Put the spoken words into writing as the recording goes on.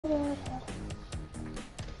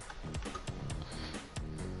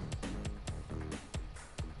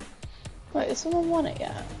Wait, has someone won it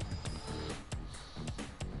yet?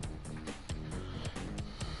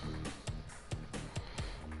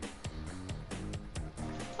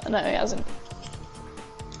 No, he hasn't.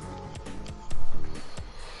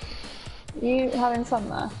 You having fun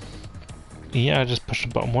there? Yeah, I just pushed the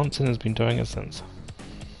button once and has been doing it since.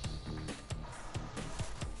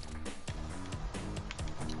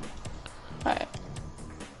 Right.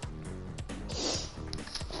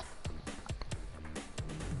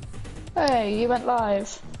 Hey, you went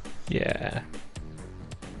live. Yeah.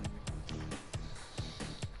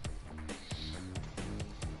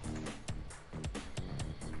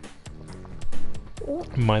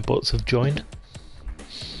 My bots have joined.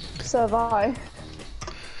 So have I.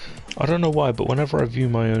 I don't know why, but whenever I view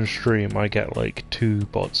my own stream, I get like 2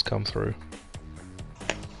 bots come through.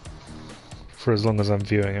 For as long as I'm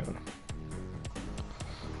viewing it.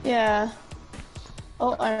 Yeah.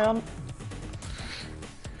 Oh, hang on.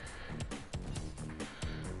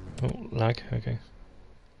 Oh, lag, okay.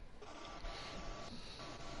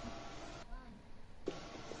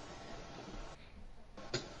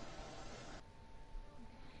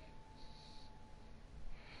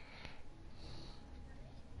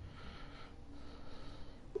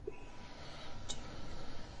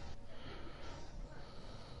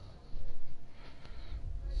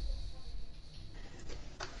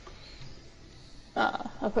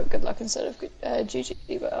 Ah, I put good luck instead of good,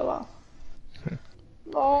 GG, but oh well.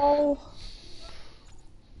 Lol.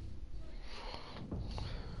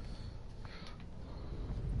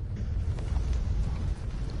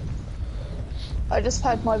 I just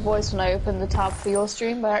heard my voice when I opened the tab for your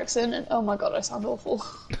stream by accident, and oh my god, I sound awful.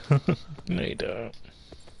 No, you don't.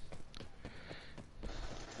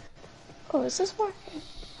 Oh, is this working?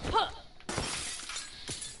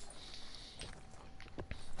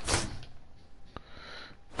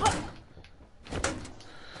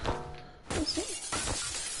 Is it?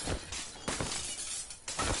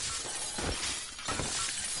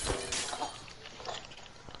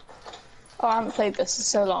 Oh, I haven't played this in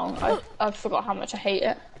so long. I forgot how much I hate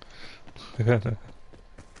it. I can't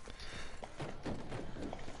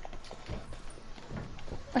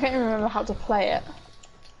even remember how to play it.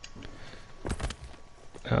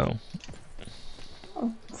 Oh.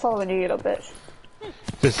 I'm following you, you little bitch.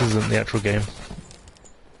 This isn't the actual game.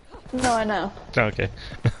 No, I know. Oh, okay.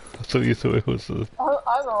 I thought you thought it was the...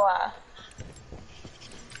 I'm aware.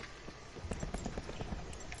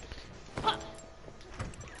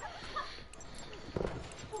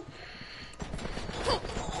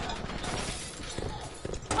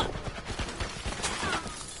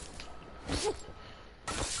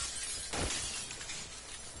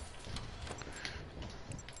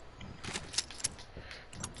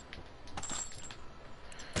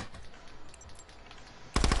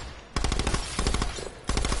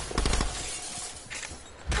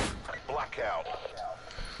 Blackout.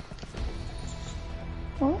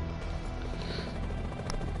 What?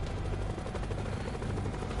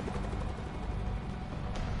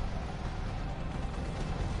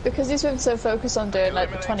 Because he's been so focused on doing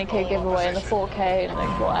like the 20k giveaway and the 4k and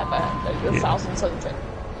like whatever, like the 1,000 something.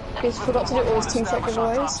 He's forgot to do all his t-shirt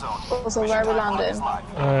giveaways. Also, where are we landing?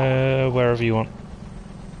 wherever you want.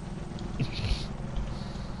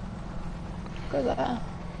 Go there.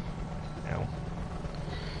 Ow.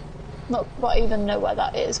 Not that I even know where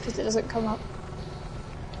that is because it doesn't come up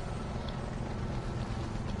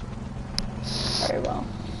very well.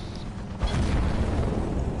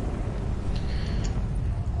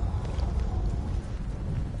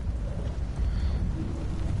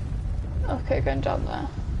 Okay, going down there.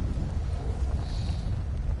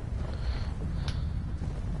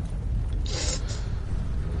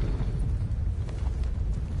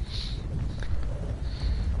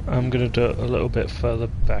 I'm gonna do it a little bit further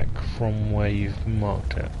back from where you've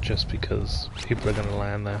marked it, just because people are gonna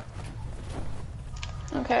land there.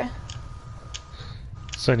 Okay.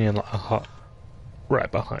 It's only in like a hut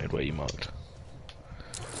right behind where you marked.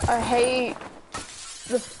 I hate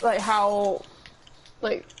the like how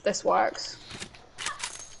like this works.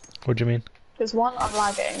 What do you mean? Because one, I'm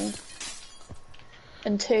lagging,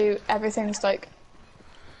 and two, everything's like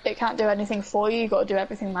it can't do anything for you. You got to do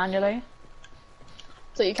everything manually.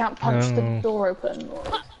 So you can't punch the door open or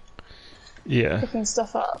Yeah. picking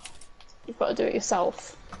stuff up. You've got to do it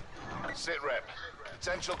yourself. Sit rep.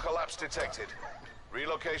 Potential collapse detected.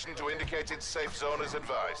 Relocation to indicated safe zone is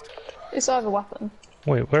advised. You still have a weapon.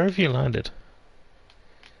 Wait, where have you landed?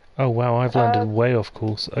 Oh wow, I've landed way off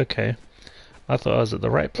course. Okay. I thought I was at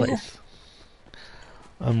the right place.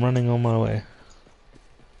 Yeah. I'm running on my way.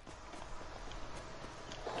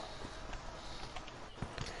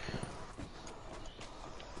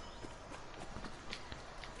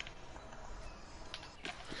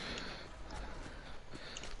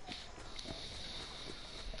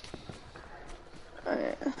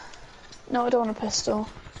 Right. No, I don't want a pistol.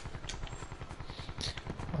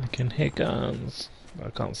 I can hear guns, but I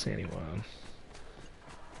can't see anyone.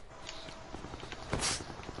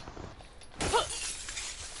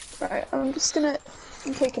 Right, I'm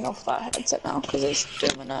taking off that headset now because it's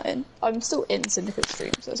doing my nutting. I'm still in Syndicate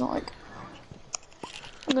stream, so it's not like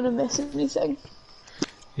I'm gonna miss anything.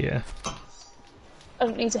 Yeah. I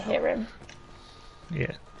don't need to hear him.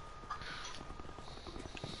 Yeah.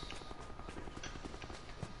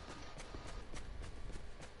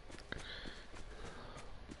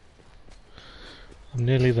 I'm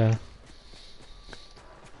nearly there.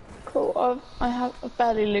 Cool. I've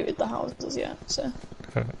barely looted the houses yet, so.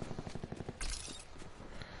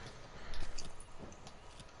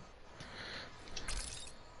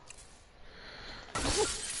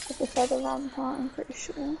 The feather rampart, I'm pretty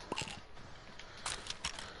sure.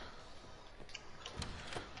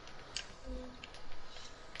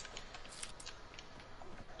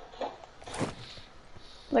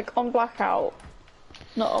 Like on Blackout,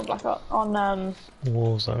 not on Blackout, on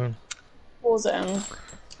Warzone. Warzone,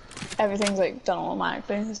 everything's like done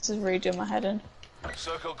automatically. This is really doing my head in.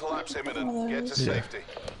 Circle collapse imminent. Get to Yeah. safety.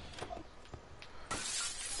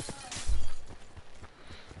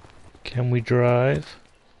 Can we drive?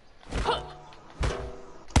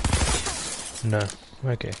 No.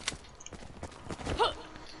 Okay.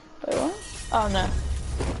 Wait, what? Oh no.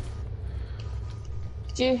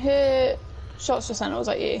 Did you hear shots just then, or was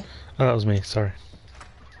that you? Oh, that was me, sorry.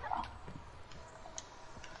 I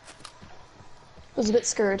was a bit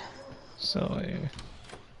scared. Sorry.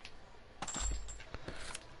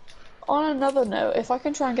 On another note, if I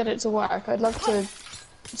can try and get it to work, I'd love to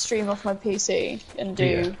stream off my PC and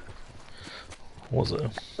do Was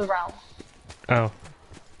it? the realm. Oh.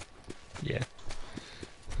 Yeah.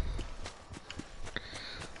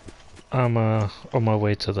 I'm on my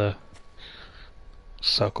way to the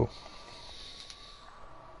circle.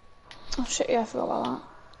 Oh shit, yeah, I forgot about that.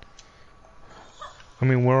 I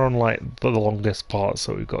mean, we're on like the longest part,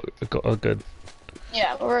 so we've got a good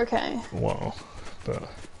Yeah, we're okay. while, but.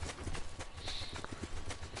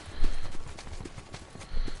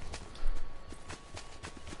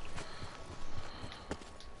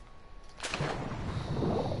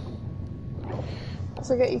 I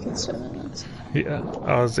forget you can swim in this. Yeah,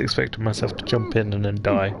 I was expecting myself to jump in and then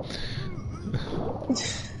die.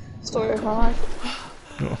 Story of my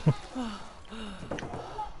life.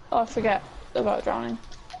 Oh, I forget about drowning.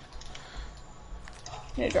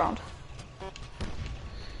 You drowned.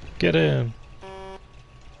 Get in!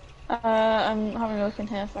 I'm having a look in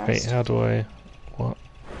here first. Wait, how do I... what?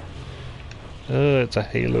 It's a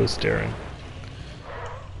Halo steering.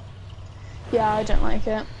 Yeah, I don't like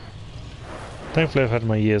it. Thankfully I've had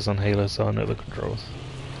my years on Halo, so I know the controls.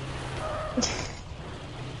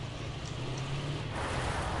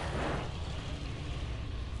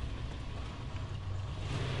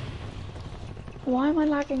 Why am I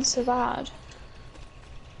lagging so bad?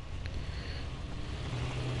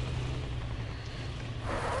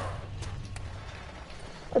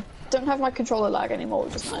 I don't have my controller lag anymore,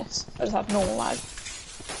 which is nice. I just have normal lag.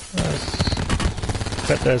 Nice.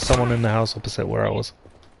 Bet there's someone in the house opposite where I was.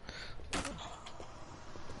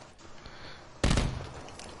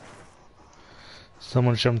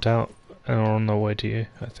 Someone jumped out and are on their way to you,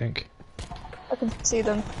 I think. I can see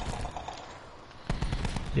them.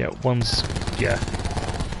 Yeah, one's... yeah.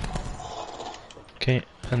 Okay,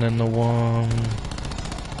 and then the one...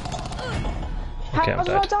 okay, How I'm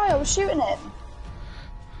did I dead. die? I was shooting him.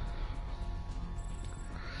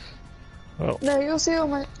 Well, No, you'll see all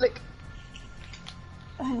my, like...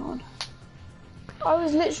 Hang on. I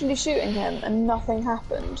was literally shooting him and nothing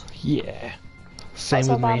happened. yeah. Same That's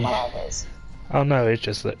how with bad me. my lag is. Oh no, it's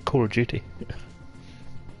just that Call of Duty.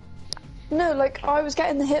 No, like, I was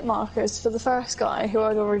getting the hit markers for the first guy who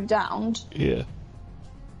I'd already downed. Yeah.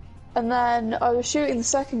 And then I was shooting the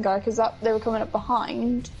second guy because they were coming up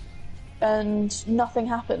behind, and nothing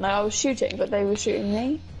happened. Like, I was shooting, but they were shooting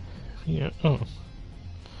me. Yeah, oh.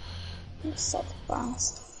 I'm such a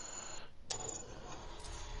fast.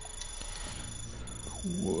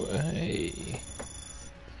 Way.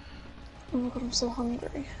 Oh my god, I'm so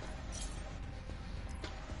hungry.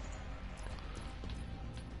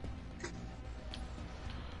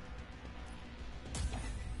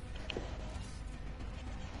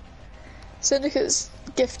 Syndicate's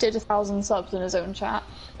gifted 1,000 subs in his own chat,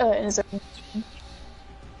 in his own stream.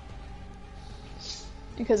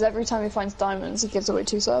 Because every time he finds diamonds, he gives away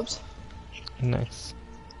 2 subs. Nice.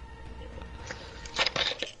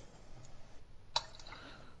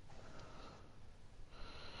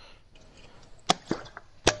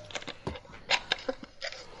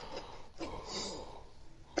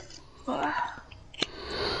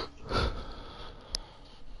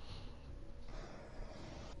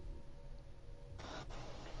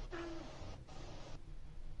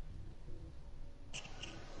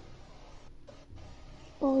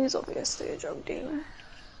 he's obviously a drug dealer.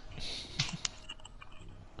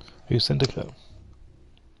 Who's Syndicate?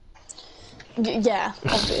 Yeah,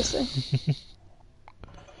 obviously.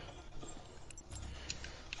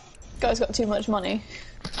 Guy's got too much money.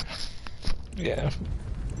 Yeah.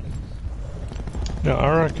 No,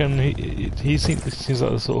 I reckon he seems like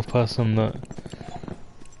the sort of person that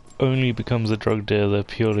only becomes a drug dealer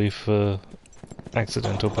purely for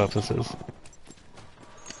accidental purposes.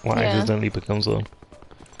 Like Yeah. accidentally becomes one.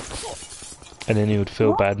 And then he would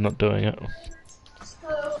feel bad not doing it.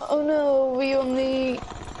 Oh no, were you on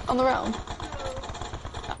the realm?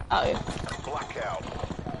 Oh. Blackout.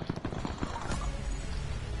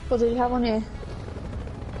 What did you have on you?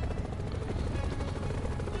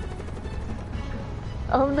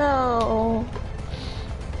 Oh no.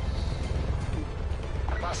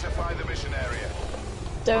 Pacify the mission area.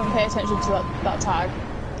 Don't pay attention to that tag.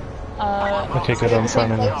 Okay, good, are we in I'm the same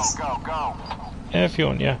planning. place? Go. Yeah, if you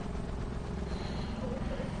want, yeah.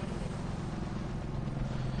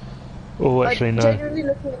 Oh, actually, no. Genuinely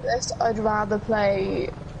looking at this, I'd rather play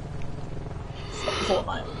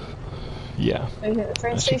Fortnite. Yeah. Maybe at the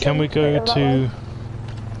train Actually, station, can we go that way? to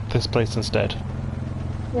this place instead?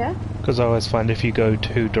 Yeah? Because I always find if you go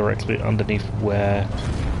too directly underneath where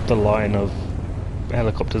the line of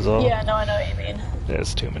helicopters are, Yeah, no, I know what you mean.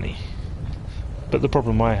 there's too many. But the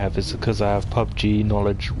problem I have is because I have PUBG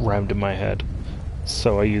knowledge rammed in my head,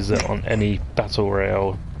 so I use it on any Battle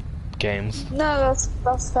Royale games. No,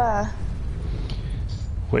 that's fair.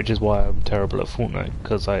 Which is why I'm terrible at Fortnite,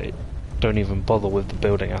 because I don't even bother with the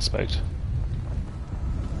building aspect.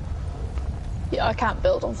 Yeah, I can't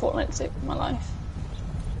build on Fortnite to save my life.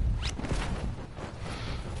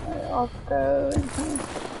 I'll go in here.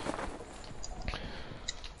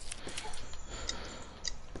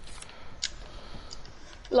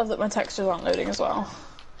 Love that my textures aren't loading as well.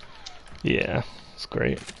 Yeah, it's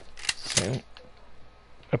great. So,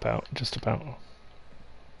 just about.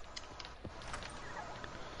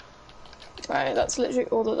 Right, that's literally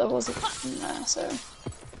all that there was in there, so...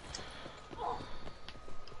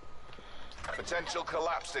 Potential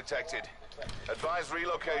collapse detected. Advise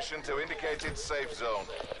relocation to indicated safe zone.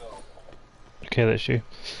 Okay, that's you.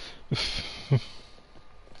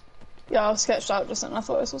 Yeah, I was sketched out just then, I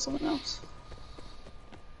thought I saw something else.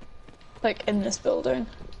 Like, in this building.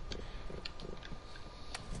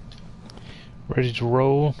 Ready to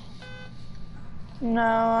roll? No,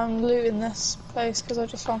 I'm looting this place because I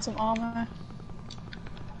just found some armor.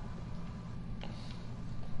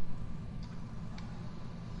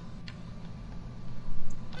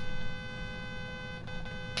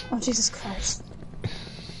 Oh, Jesus Christ.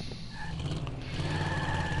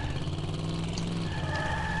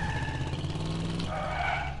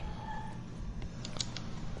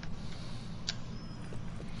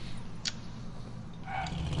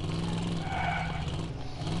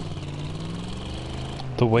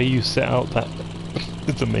 The way you set out that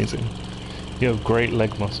it's amazing. You have great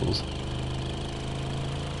leg muscles.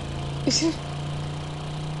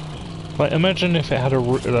 Like, imagine if it had a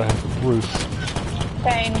roof.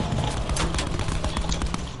 Pain.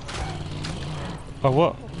 Oh,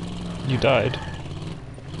 what? You died?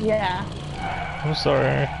 Yeah. I'm sorry.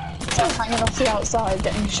 I was hanging off the outside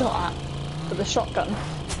getting shot at with a shotgun.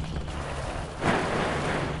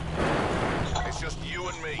 It's just you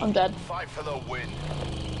and me. I'm dead. Fight for the win.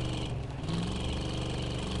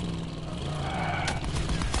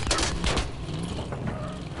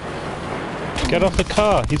 Get off the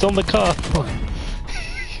car! He's on the car!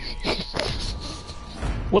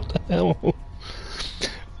 What the hell?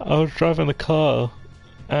 I was driving the car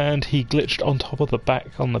and he glitched on top of the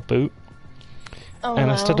back on the boot. Oh And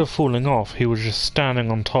no. instead of falling off, he was just standing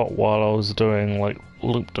on top while I was doing like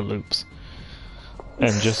loop-de-loops.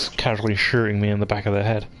 And just casually shooting me in the back of the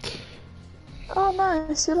head. Oh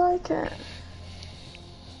nice, you like it?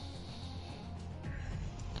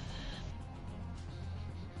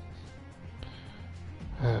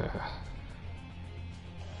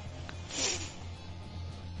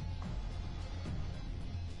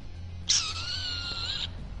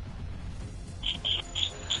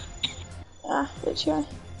 Ah, bitch, yeah.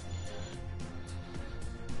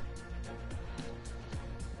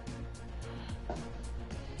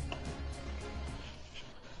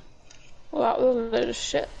 Well, that was a load of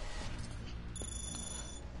shit.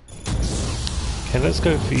 Okay, let's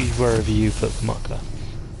go for wherever you put the marker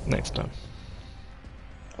next time.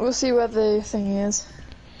 We'll see where the thingy is.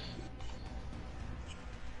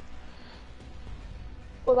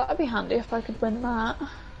 Well, that'd be handy if I could win that.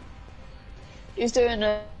 He's doing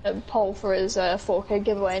a poll for his 4K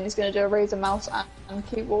giveaway and he's going to do a Razer mouse and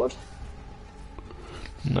keyboard.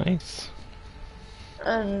 Nice.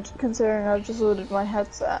 And considering I've just ordered my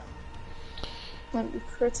headset, might be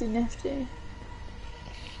pretty nifty.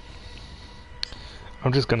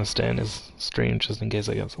 I'm just gonna stay in his stream just in case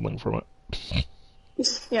I get something from it.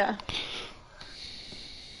 Yeah.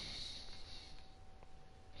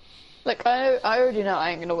 Like, I already know I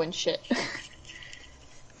ain't gonna win shit.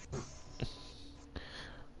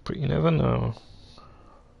 But you never know.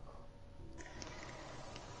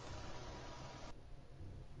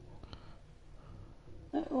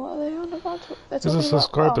 What are they on about? They're Is a talking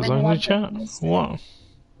subscribers about, only chat? What?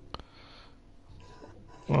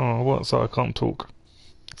 Oh, what? So I can't talk.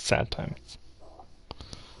 Sad times.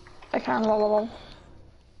 I can lol.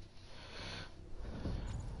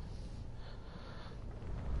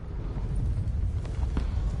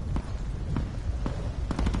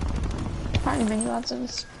 Apparently mini lads in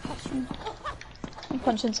this classroom. I'm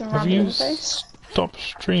punching some Have random you in the face. stopped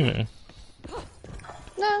streaming?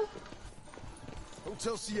 No.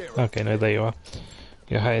 Okay, no, there you are.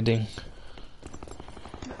 You're hiding.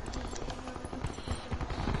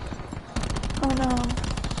 Oh no.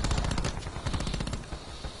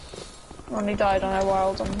 Ronnie died on her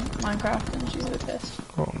wild on Minecraft and she's a bit pissed.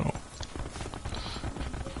 Oh no.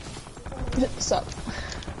 Sup?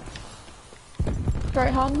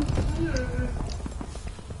 Right, hon?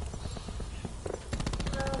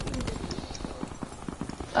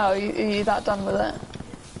 Oh, are you that done with it?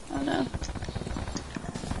 Oh no.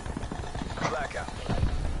 Blackout.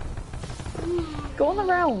 Go on the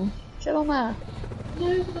realm. Chill on there.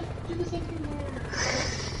 No, do the same thing there.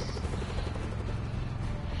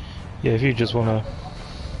 Yeah, if you just wanna...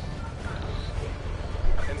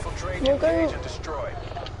 Infiltrate, We'll go- engage, and destroy.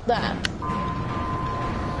 There.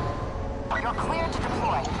 You're clear to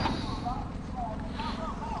deploy.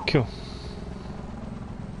 Cool.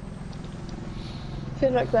 I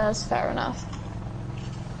feel like that's fair enough.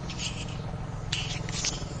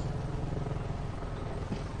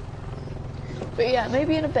 But yeah,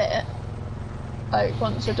 maybe in a bit. Like,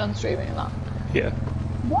 once we're done streaming and that. Yeah.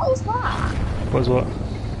 What is that? What's what?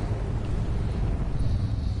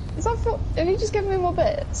 Is that for... Have you just given me more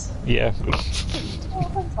bits? Yeah.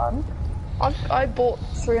 Oh, that's fun. I bought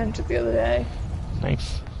 300 the other day.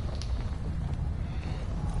 Nice.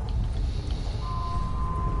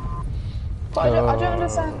 But I don't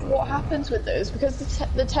understand what happens with those, because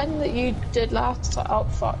the 10 that you did last time... Oh,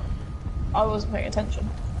 fuck. I wasn't paying attention.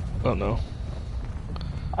 Oh no.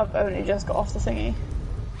 I've only just got off the thingy.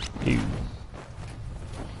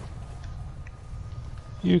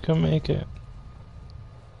 You can make it.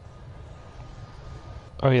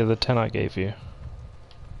 Oh yeah, the 10 I gave you.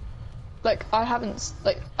 Like, I haven't...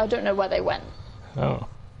 Like, I don't know where they went. Oh.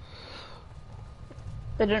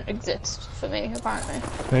 They don't exist for me, apparently.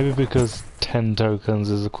 Maybe because 10 tokens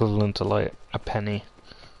is equivalent to like a penny.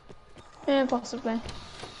 Yeah, possibly.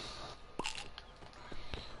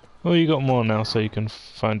 Well, you got more now, so you can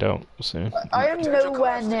find out soon. I am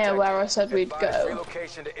nowhere near where I said we'd go.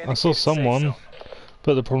 I saw someone,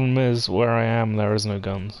 but the problem is, where I am, there is no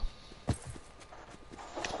guns.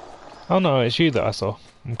 Oh no, it's you that I saw.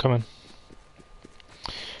 I'm coming.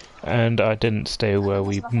 And I didn't stay where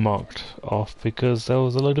we marked off because there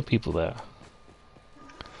was a load of people there.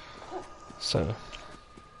 So.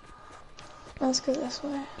 Let's go this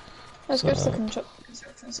way. Let's go to the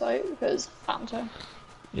construction site because Phantom.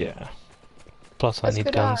 Yeah. Plus I Let's need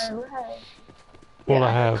go guns. down, hooray. All Yeah.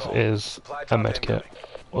 I have is a medkit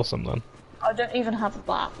or something. I don't even have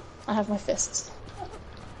that. I have my fists.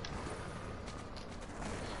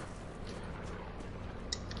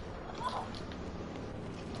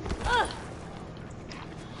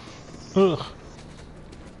 Ugh.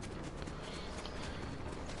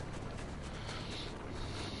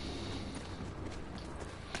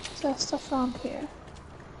 Is there stuff around here?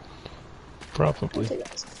 I Probably. think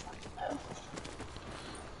that's a fucking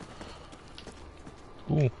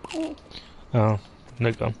no. Ooh. Ooh, Oh,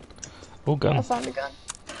 no gun. Oh, I gun. found a gun.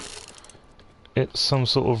 It's some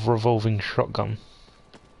sort of revolving shotgun.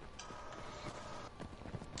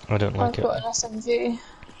 I don't like I've it. got an SMG.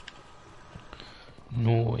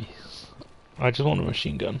 Noise. I just want a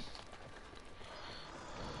machine gun.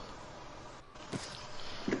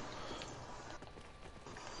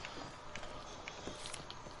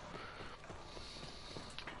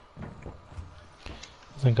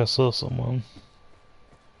 I think I saw someone.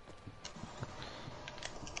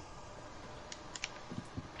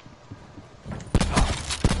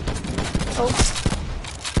 Oh,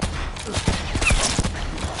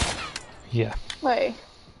 Yeah. wait.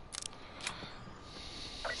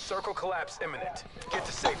 Circle collapse imminent. Get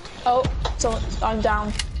to safety. Oh, so I'm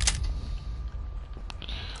down.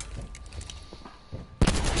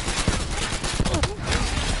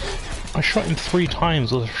 I shot him 3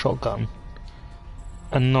 times with a shotgun,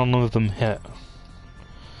 and none of them hit.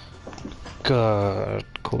 God,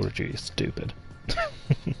 Call of Duty is stupid.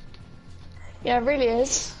 Yeah, it really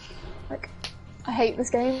is. Like, I hate this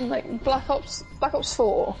game. Like, Black Ops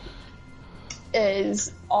 4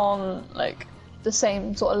 is on, like, the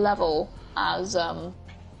same sort of level as,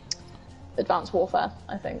 Advanced Warfare,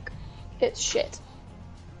 I think. It's shit.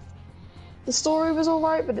 The story was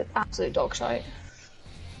alright, but it's absolute dog shite.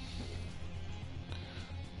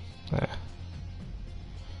 Yeah.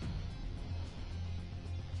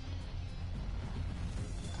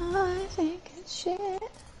 I think it's shit.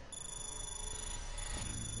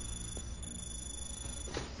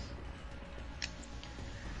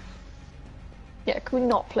 Yeah, can we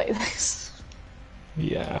not play this?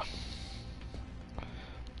 Yeah.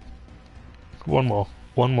 One more.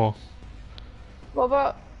 One more. What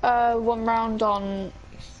about one round on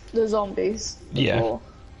the zombies? Yeah. Before?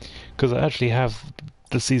 Because I actually have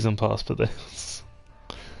the season pass for this.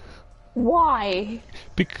 Why?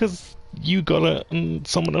 Because you got it and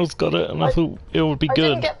someone else got it, and I thought it would be I good.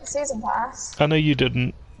 didn't get the season pass. I know you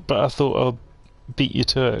didn't, but I thought I'll beat you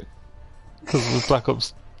to it. Because with Black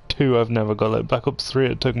Ops 2 I've never got it. Black Ops 3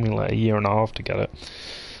 it took me like a year and a half to get it.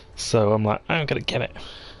 So I'm like, I'm gonna get it.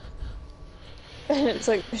 And it's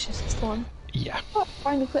like, it's just gone. Yeah. Oh,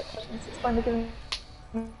 finally quit things. It's finally giving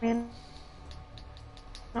me an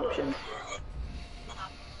option.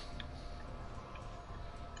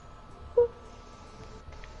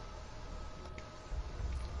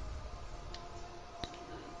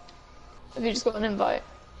 Have you just got an invite?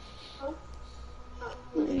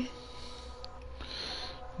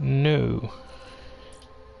 No.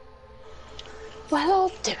 Well, I'll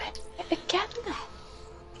do it again then.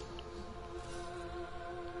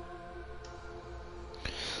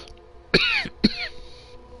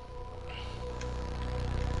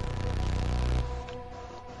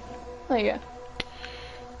 There you go.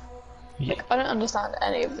 Yeah. Like, I don't understand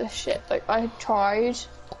any of this shit. Like, I tried,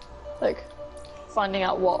 like, finding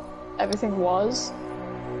out what everything was,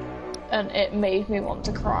 and it made me want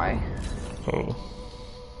to cry. Oh.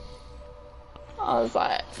 I was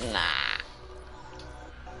like, nah.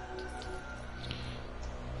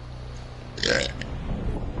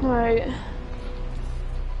 Right.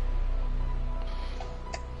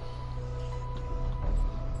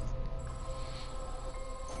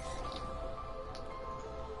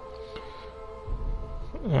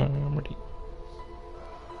 I'm ready.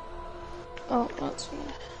 Oh, that's...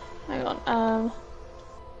 Hang on,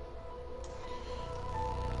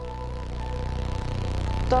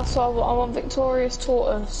 that's what I want Victoria's taught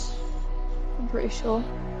us. I'm pretty sure.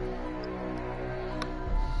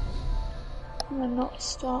 And then not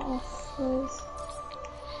start off with...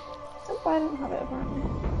 I don't have it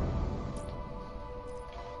apparently.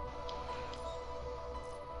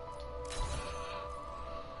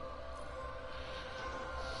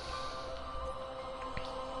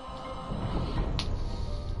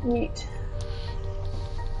 Neat.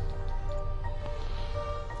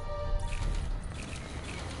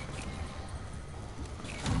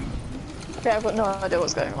 Okay, I've got no idea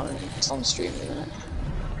what's going on. It's on stream in a minute.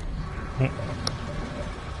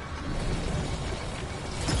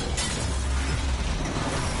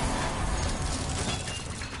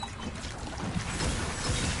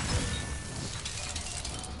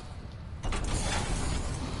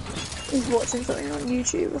 He's watching something on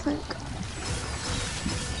YouTube, I think.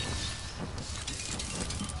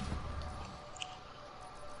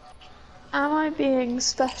 Am I being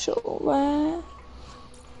special? Where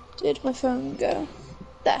did my phone go?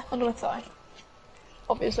 There, under my thigh.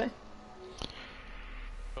 Obviously.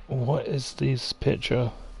 What is this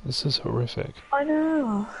picture? This is horrific. I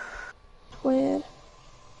know. Weird.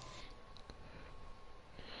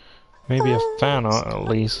 Maybe a fan art at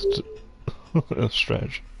least. A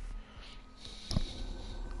stretch.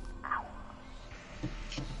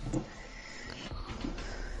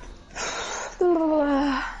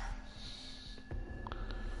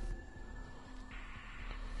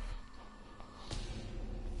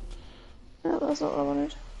 No, that's not what I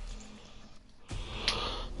wanted.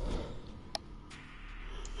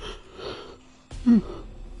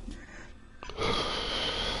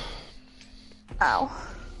 Ow.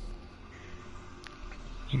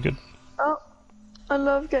 You good? Oh, I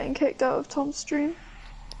love getting kicked out of Tom's stream.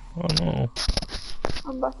 Oh no.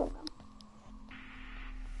 I'm back in now.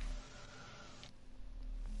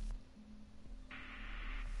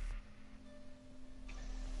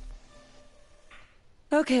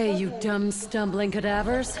 Okay, you dumb, stumbling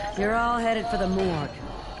cadavers. You're all headed for the morgue.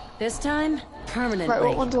 This time, permanently. Right,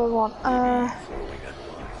 what one do I want?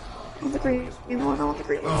 want the green one, I want the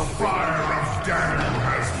green one. The fire of Daniel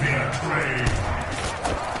has been claimed.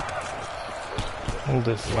 All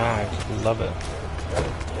this lag, love it.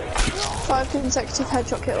 5 consecutive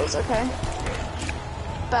headshot kills, okay.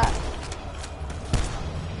 Bet.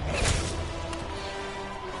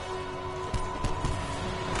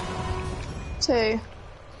 Two.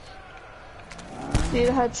 Need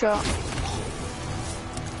a headshot.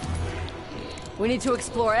 We need to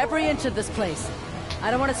explore every inch of this place. I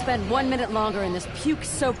don't want to spend 1 minute longer in this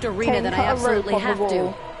puke-soaked arena Ken, than I cut a absolutely rope on have the to.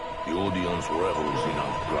 wall. The audience revels in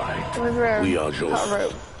our pride. Over here. We are Cut a just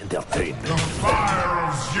rope. entertainment. The fire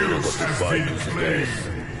of Zeus The has fight been is claimed.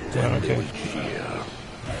 again. Then they Okay. will cheer.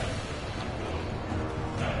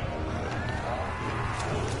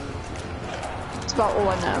 That's about all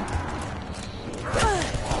I know.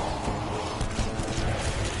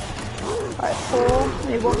 Right, 4.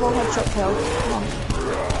 I need one more headshot kill. Come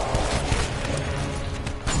on.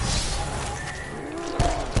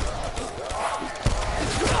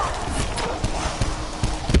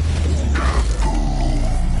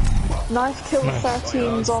 Knife killed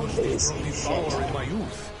 13 zombies. Power in my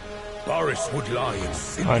youth. Paris would lie in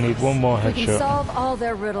sin. I need one more We can headshot. solve all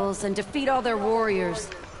their riddles and defeat all their warriors.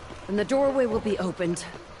 Then the doorway will be opened.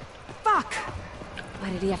 Fuck! Why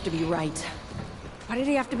did he have to be right? Why did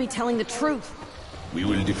he have to be telling the truth? We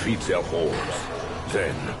will defeat their hordes.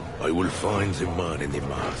 Then I will find the man in the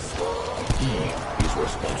mask. He is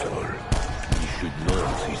responsible. He should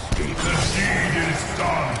not escape. The deed is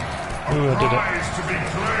done. A Ooh, I did it. prize to be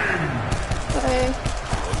claimed. Okay.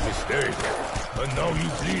 A mistake. And now you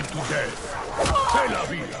bleed to death. C'est la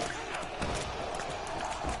vie.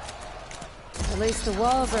 At least the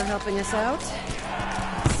walls are helping us out.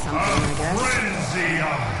 Something, I guess. Frenzy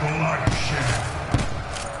of bloodshed.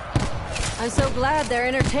 I'm so glad they're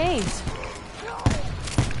entertained.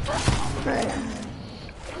 Right.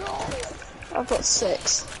 I've got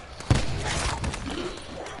 6.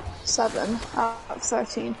 7 out of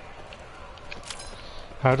 13.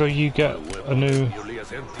 How do you get a new... Nearly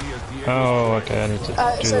as empty as the Oh, okay, I need to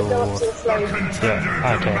do... So go up to the flame.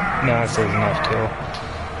 Yeah, okay. Now it says knife kill.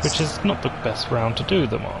 Which is not the best round to do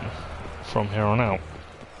them on, from here on out.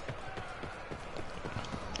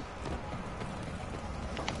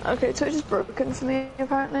 Okay, Twitch is broken for me,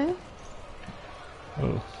 apparently.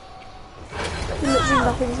 Oh, Literally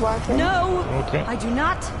nothing's working. No! okay. I do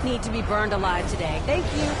not need to be burned alive today. Thank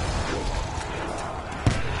you.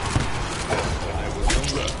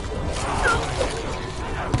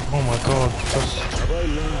 Oh my god,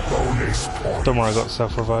 don't worry, I got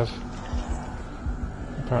self-revive.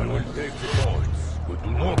 Apparently. take the points, but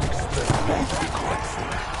do not expect me to be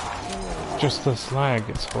grateful. Just this lag,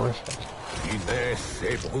 it's horrific. Finesse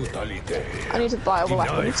et brutalité. I need to buy a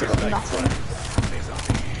weapon, so I've got nothing. Mes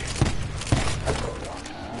amis.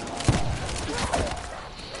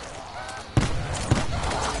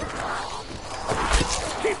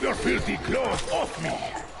 Keep your filthy claws off me!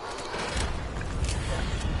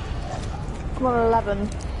 I'm on 11.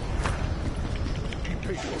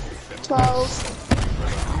 12.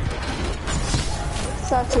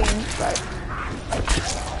 13. Right.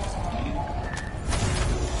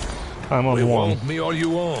 I'm on one. Want me all you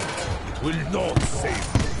want. It will not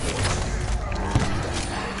save me.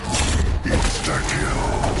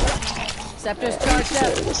 Scepter's charged Go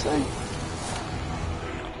up. this way.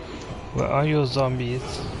 Where are your zombies?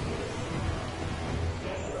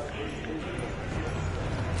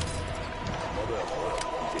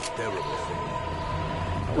 It's a terrible thing.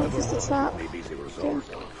 What is the trap? Maybe the result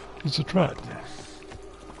of It's a trap.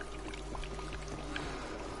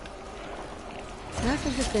 Half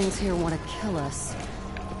of the things here want to kill us.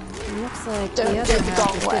 It looks like Don't the do other the half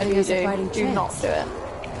gong, is whatever giving you us a fighting do. Do chance. not do it.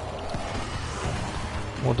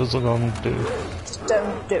 What does the gun do? Just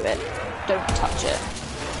don't do it. Don't touch it.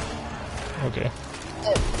 Okay.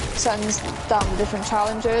 It sends down different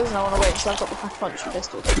challenges, and I want to wait until I've got the pack punch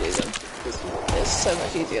pistol to do them. It's so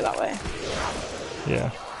much easier that way.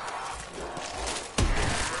 Yeah.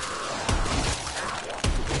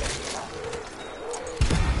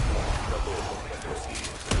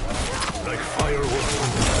 like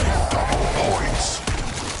fireworks. Double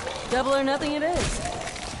points. Double or nothing it is.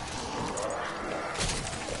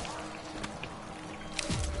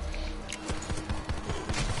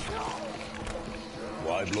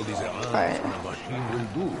 Why bloody the arms Right. the machine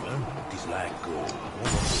will do, huh? It is like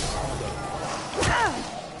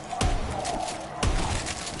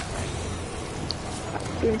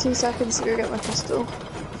Give me 2 seconds to go get my pistol.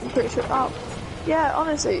 I'm pretty sure. Oh, yeah.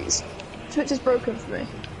 Honestly, Twitch is broken for me.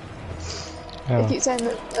 They Yeah. keep saying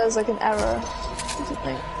that there's like an error or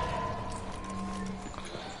something.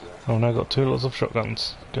 Oh, now I've got 2 lots of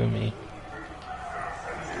shotguns. Go me.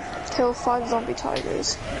 Kill 5 zombie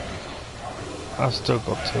tigers. I've still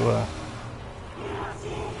got to,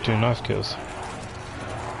 2 knife kills.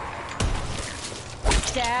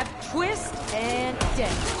 Stab, twist, and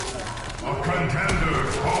dead. A contender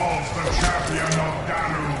calls the champion of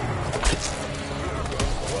Daru.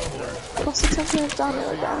 What's the champion of Daniel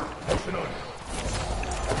again?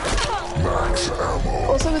 Max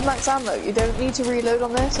ammo. Also with max ammo, you don't need to reload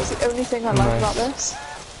on this. That's the only thing I like about this.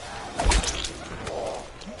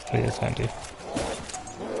 It is handy.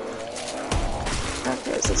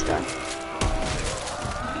 Okay, it's this guy.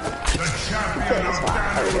 The champion of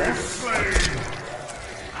Daru is slain.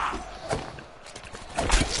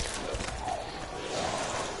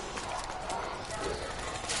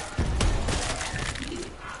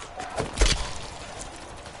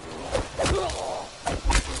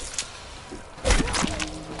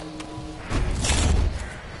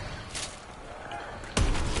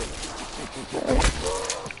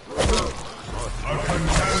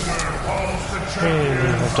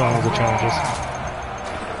 I've done all the challenges.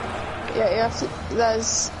 Yeah, you have to,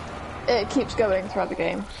 it keeps going throughout the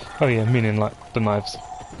game. Oh yeah, meaning like the knives.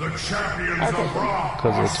 The champions of rock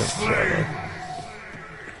Because are they took slain. forever.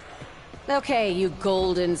 Okay, you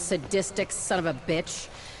golden, sadistic son of a bitch.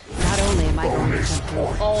 Not only am I going to jump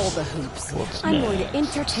through all the hoops, I'm going to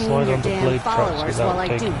entertain Slide your onto damn blade tracks followers while without I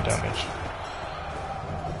do taking it. damage.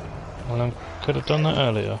 Well, I could have done that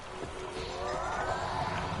earlier.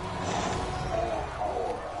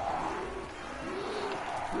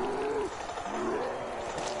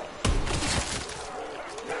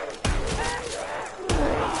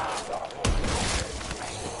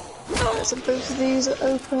 So both of these are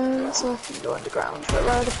open, so I can go underground. But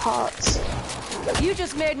where are the parts? You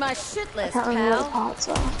just made my shit I list, can't remember where the pal. parts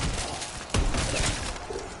are.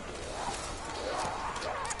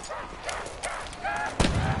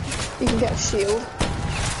 You can get a shield.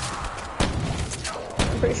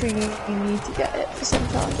 I'm pretty sure you need to get it for some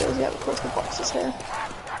challenges. Yeah, of course the box is here.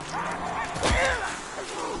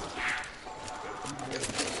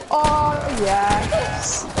 Oh,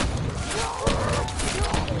 yes.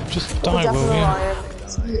 Just The die, Death of will the you? Lion.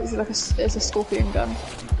 It's like it's a scorpion gun.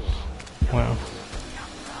 Wow.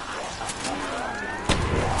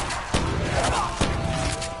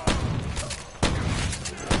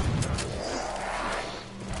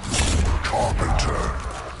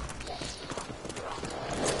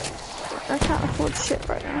 I can't afford shit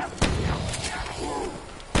right now.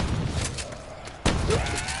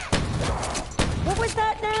 What was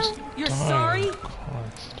that now? You're Die. sorry?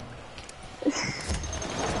 Christ.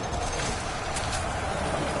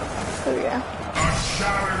 Oh yeah. A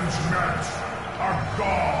challenge met. A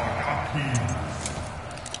god appeased.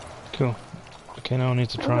 Cool. Okay, now I need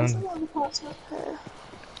to try Where's and... the one parts up here?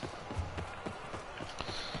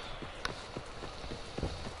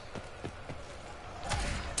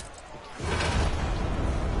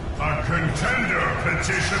 A contender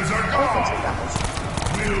petitions a I can take god. damage.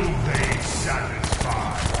 Will they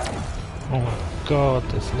satisfy? Oh my god,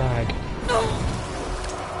 this lag.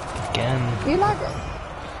 Again. You like it?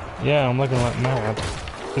 Yeah, I'm lagging like mad.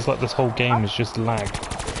 It's like this whole game is just lag.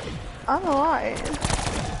 I'm alright.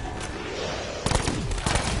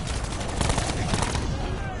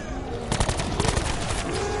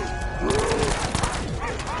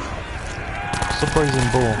 It's a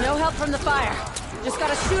brazen ball. No help from the fire. Just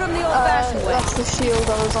gotta shoot him the old-fashioned way. That's the shield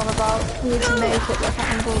I was on about. You need to make it, but I can't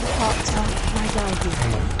remember all the parts now. My guy here. Oh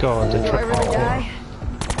my god, the Do I triple really ball. die?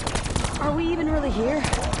 Are we even really here?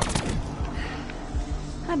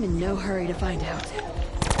 I'm in no hurry to find out.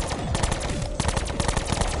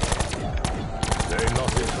 They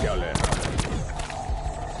not in Galera.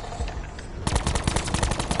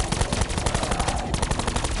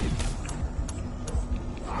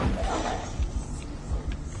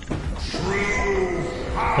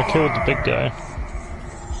 I killed the big guy.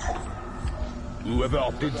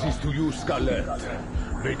 Whoever did this to you, Scarlet,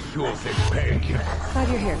 make sure they pay. Glad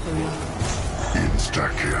you're here for me.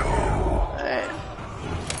 Insta-kill.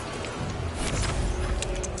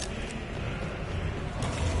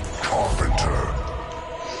 Carpenter.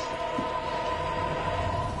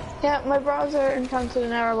 Yeah, my browser encountered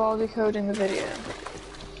an error while decoding the video.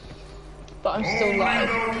 But I'm still live.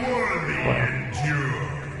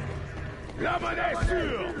 La monnaie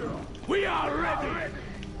sûre! We are ready!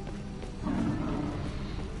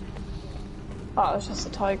 Oh, it's just the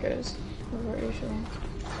tigers. I'm pretty sure.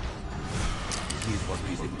 These must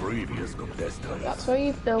be the previous contestants. That's where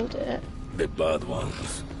you build it. The bad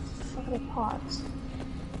ones. Look at the parts.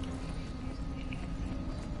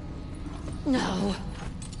 No.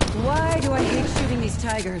 Why do I hate shooting these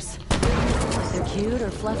tigers? They're cute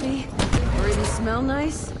or fluffy, or even smell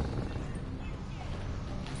nice.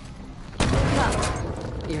 Look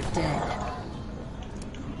up. You're dead.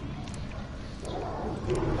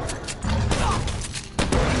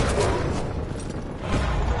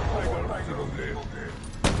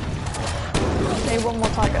 Okay, one more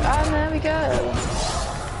tiger. Ah, there we go.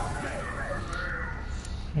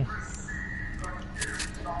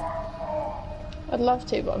 I'd love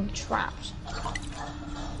to, but I'm trapped.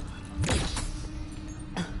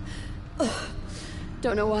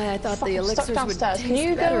 Don't know why I thought Fuck, the I'm stuck elixirs would downstairs. taste Can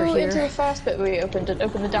you better go here. into the first bit we opened and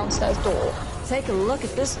open the downstairs door? Take a look at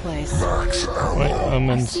this place. Wait, I'm in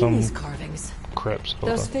I've seen some these carvings. crypts.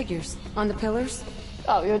 Hold Those on. figures on the pillars.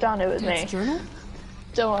 Oh, you're down here with That's me. journal.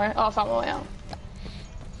 Don't worry, I found my way out.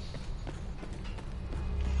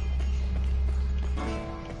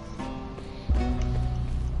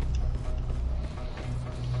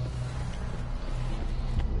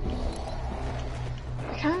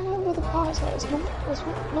 I can't remember the parts where it's not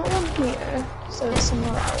one here, so it's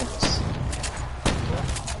somewhere else.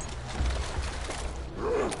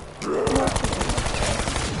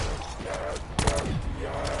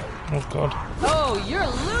 Oh god. Oh, you're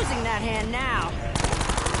losing that hand now.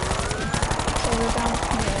 So we're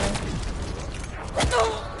down here.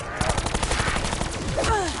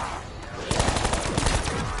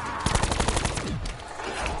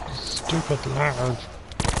 Stupid lag.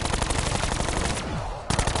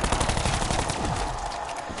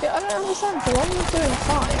 Yeah, I don't understand, because I'm doing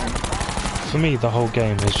fine. For me, the whole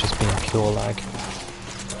game has just been pure lag.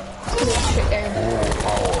 Shit game.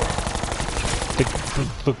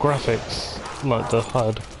 The graphics, like the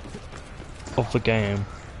HUD of the game,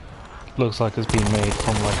 looks like it's been made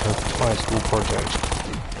from like a high school project.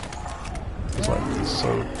 It's like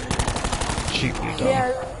so cheaply done.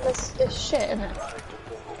 Yeah, it's shit, isn't it?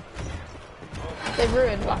 They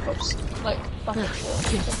ruined Black Ops, like, Black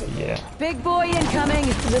Ops 4. Yeah. Big boy incoming.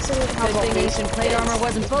 This isn't how Good thing zombies ancient plate is. armor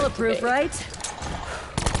wasn't bulletproof, right?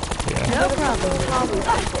 Yeah. No problem.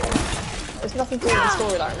 There's nothing to do with the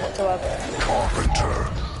storyline whatsoever.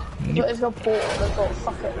 But if you're bored, they've got,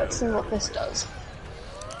 fuck it, let's see what this does.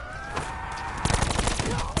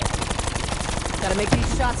 Gotta make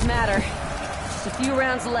these shots matter. Just a few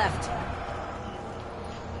rounds left.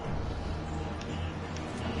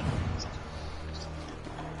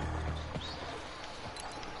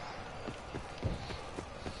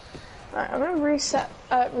 Right, I'm gonna restart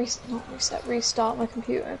my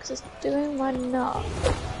computer because it's doing my nut.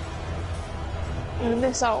 I'm gonna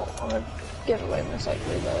miss out on a giveaway most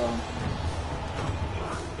likely though.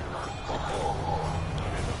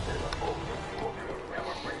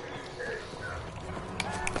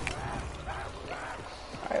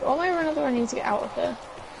 Alright, one way or another I need to get out of here.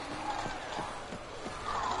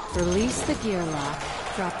 Release the gear lock.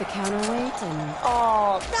 Drop the counterweight and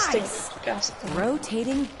Oh, Nice! gas.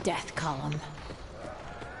 rotating death column.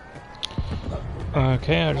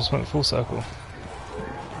 Okay, I just went full circle.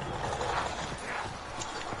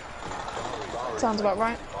 Sounds about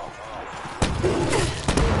right.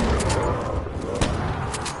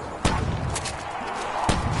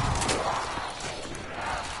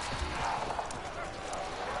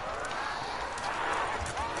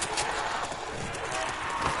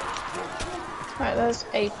 Right, there's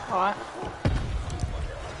a part.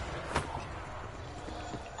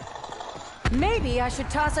 Maybe I should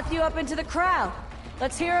toss a few up into the crowd.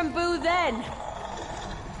 Let's hear him boo then.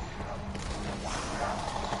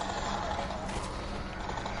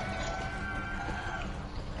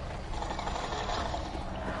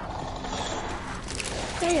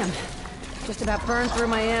 Damn. Just about burned through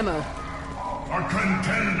my ammo. A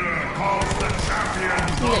contender calls the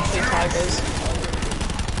champion. Literally tigers.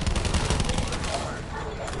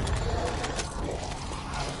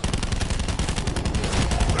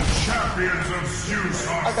 The champions of Zeus I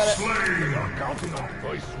are got it. slain.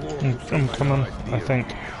 I'm coming, I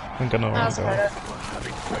think. I'm gonna That's go. better.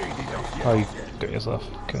 Oh, you got yourself.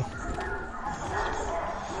 Cool.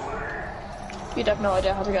 You'd have no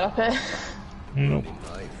idea how to get up here. Nope.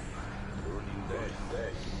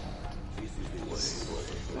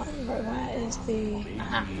 Where is the...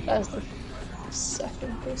 Ah, there's the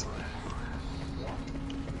second piece.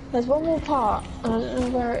 There's one more part, and I don't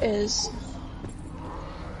know where it is.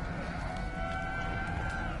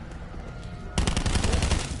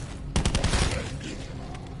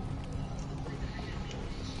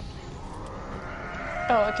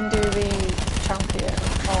 Oh, I can do the champion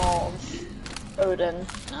of Odin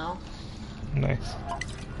now. Nice.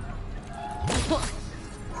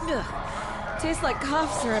 Ugh. Tastes like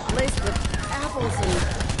cough syrup laced with apples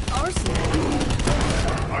and Arsenal.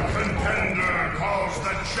 A contender calls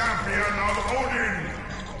the champion of Odin!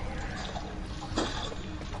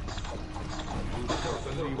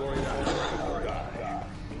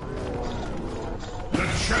 The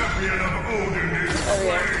champion of Odin is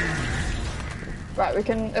slain! Right, we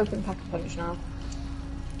can open Pack a Punch now.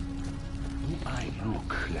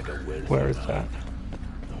 Where is that?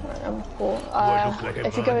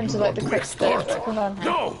 If you go into like the quick bit, come on.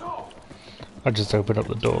 No! I just opened up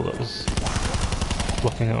the door that was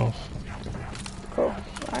blocking it off. Cool.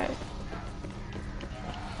 Right.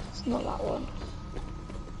 It's not that one.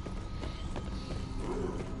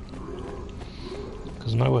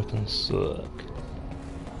 Because my weapons suck.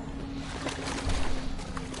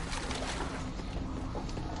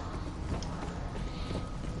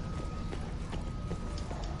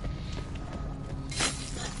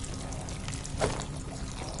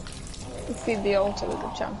 You feed the altar with the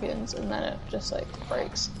champions and then it just like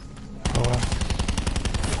breaks. Oh wow.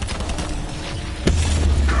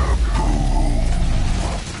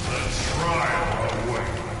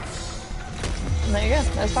 And there you go,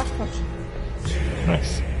 there's Pack a Punch.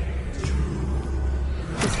 Nice.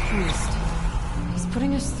 This priest. He's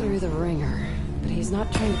putting us through the ringer, but he's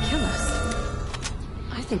not trying to kill us.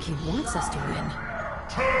 I think he wants us to win.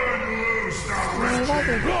 Turn loose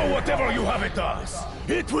the Blow whatever you have it does!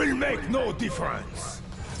 It will make no difference!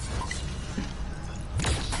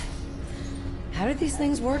 How do these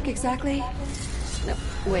things work exactly? No,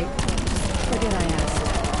 wait. Forget I asked.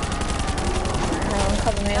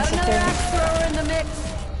 Cover me in Got another something. axe thrower in the mix.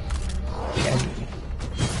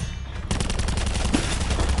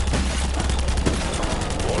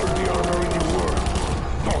 All the honor in the world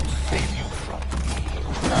not save you from me.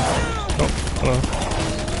 Oh, hello.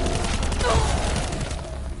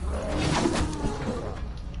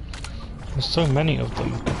 There's so many of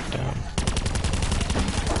them. Damn.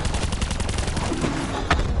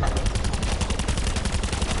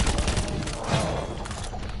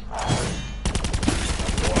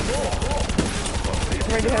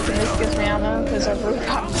 I'm really hoping this gives me ammo because I've really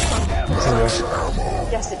got.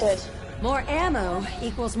 Yes, it did. More ammo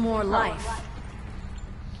equals more life.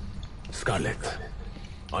 Scarlet,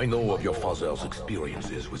 I know of your father's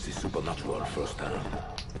experiences with the supernatural firsthand.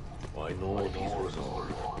 I know of his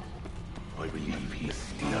resolve. I believe he's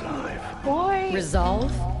still alive. Why?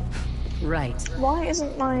 Resolve? Right. Why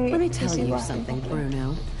isn't my? Let me tell PC you working something, properly?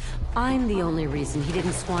 Bruno. I'm the only reason he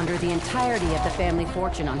didn't squander the entirety of the family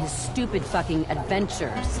fortune on his stupid fucking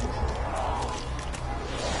adventures.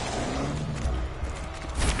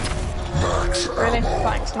 Really?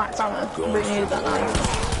 Thanks, Max ammo. We needed that now.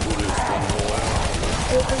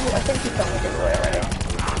 I think you've done the giveaway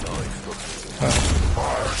already.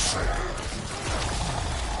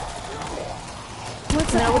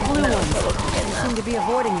 What's up with blue ones? They seem to be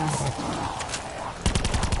avoiding us.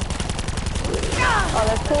 Oh,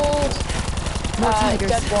 they're called More tigers.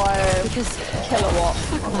 dead wire Because kilowatt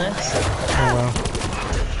on this. Oh wow.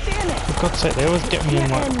 damn it! For God's sake, they always get me in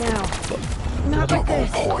Can't like end now. Not like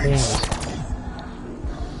this. corners.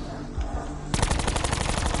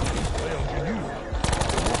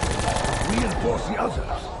 Reinforce the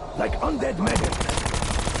others, like undead men.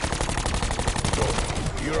 So,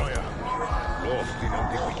 here I am, lost in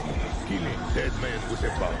antiquity, killing dead men with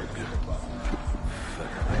a bug.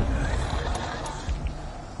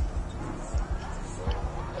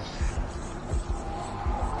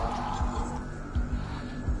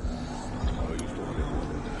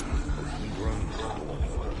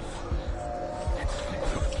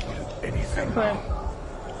 Anything. But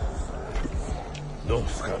No,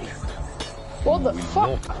 Scarlet. what the We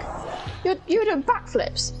fuck? not. You're doing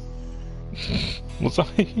backflips. What's that?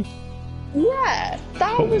 Yeah,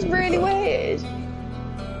 that was really weird.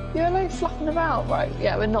 You're like flapping about, right?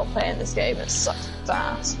 Yeah, we're not playing this game. It sucks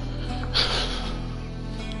ass.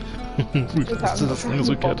 We just did as long as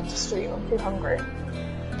we could. To stream. I'm too hungry.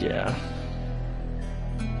 Yeah.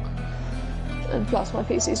 And plus, my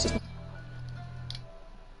PC's just